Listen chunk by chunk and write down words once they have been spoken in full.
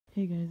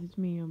Hey guys, it's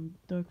me,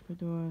 Dark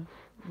Fedora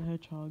the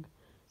Hedgehog.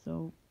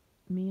 So,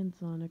 me and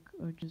Sonic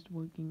are just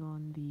working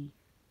on the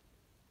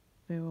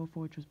Pharaoh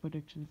Fortress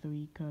Prediction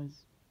 3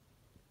 because,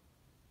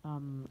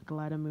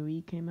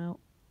 Gladamarie came out,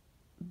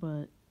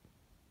 but,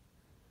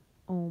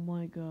 oh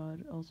my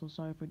god, also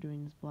sorry for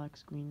doing this black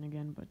screen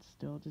again, but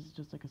still, this is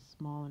just like a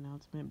small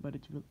announcement, but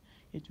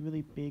it's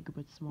really big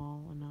but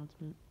small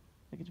announcement.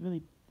 Like,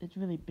 it's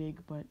really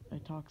big, but I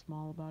talk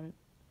small about it,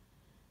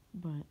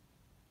 but,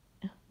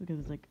 because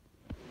it's like,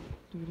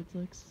 dude, it's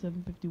like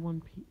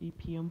 7:51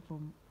 p.m.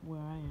 from where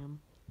I am.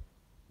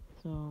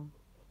 So,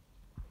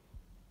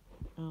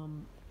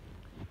 um,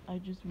 I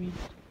just reached.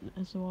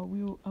 So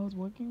I was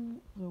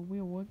working. So we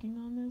were working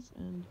on this,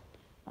 and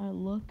I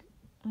look,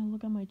 I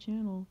look at my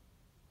channel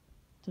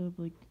to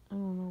like I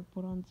don't know,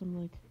 put on some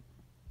like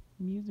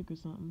music or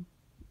something,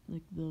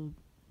 like the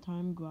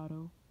Time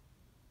Grotto,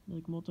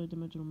 like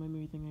multi-dimensional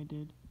memory thing I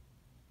did,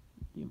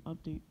 the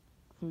update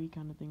 3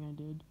 kind of thing I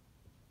did,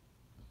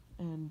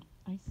 and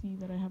I see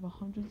that I have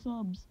 100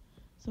 subs.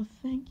 So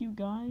thank you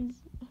guys.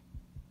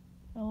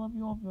 I love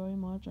you all very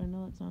much. I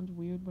know it sounds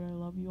weird, but I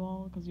love you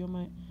all because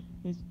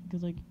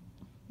like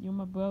you're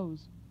my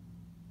bros.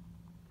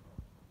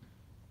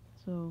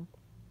 So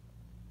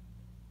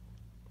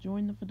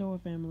join the Fedora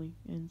family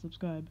and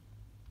subscribe,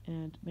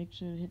 and make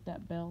sure to hit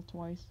that bell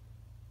twice.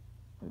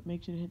 But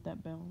make sure to hit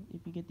that bell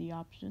if you get the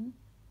option.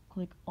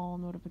 Click all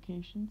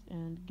notifications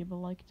and give a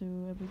like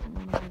to every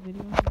single one of the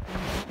videos.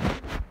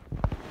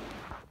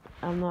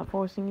 I'm not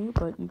forcing you,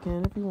 but you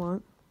can if you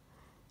want.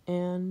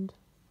 And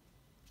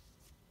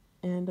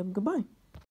goodbye.